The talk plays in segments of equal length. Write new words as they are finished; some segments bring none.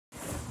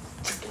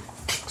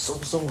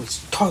Pyxls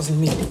always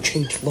causing me to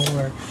change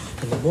lore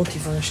in the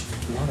multiverse.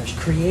 And now there's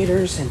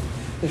creators, and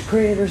there's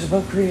creators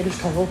above creators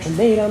called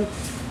Ultimatum,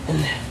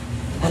 and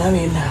I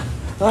mean,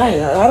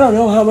 I don't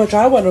know how much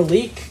I want to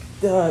leak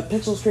the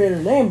Pyxls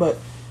creator name, but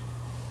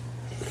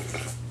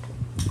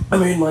I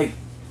mean, like,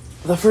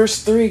 the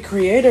first 3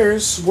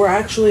 creators were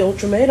actually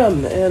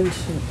Ultimatum, and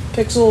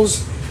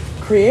Pyxls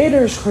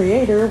creator's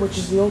creator, which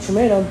is the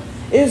Ultimatum,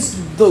 is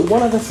the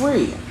one of the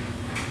 3.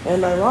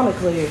 And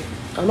ironically,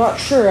 I'm not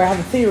sure, I have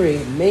a theory.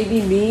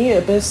 Maybe me,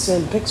 Abyss,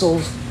 and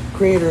Pyxls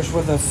creators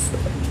were the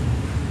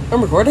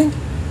I'm recording?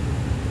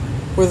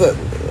 Were the...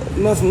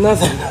 Nothing.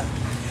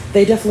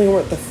 They definitely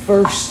weren't the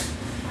first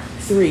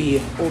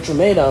 3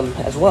 Ultimatum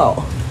as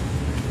well.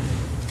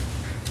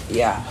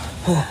 Yeah.